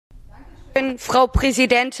Frau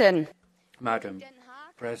Präsidentin. Madam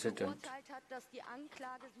President,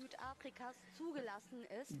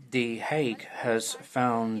 The Hague has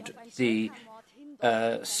found the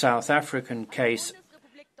South African case,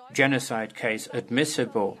 genocide case,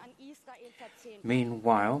 admissible.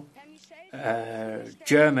 Meanwhile,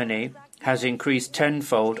 Germany has increased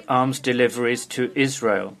tenfold arms deliveries to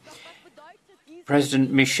Israel.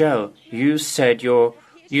 President Michel, you said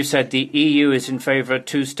the EU is in favor of a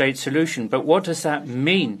two-state solution, but what does that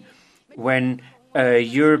mean when a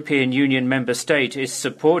European Union member state is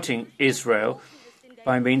supporting Israel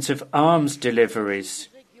by means of arms deliveries?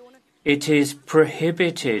 It is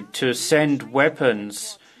prohibited to send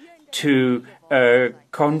weapons to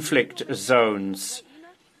conflict zones.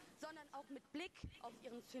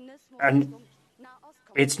 And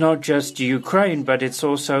it's not just Ukraine, but it's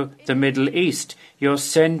also the Middle East. You're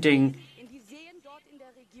sending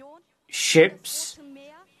ships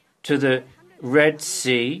to the Red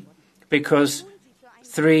Sea because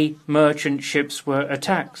 3 merchant ships were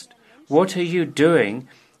attacked. What are you doing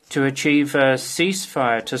to achieve a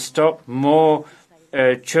ceasefire, to stop more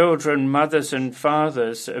children, mothers and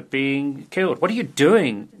fathers being killed? What are you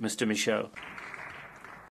doing, Mr. Michel?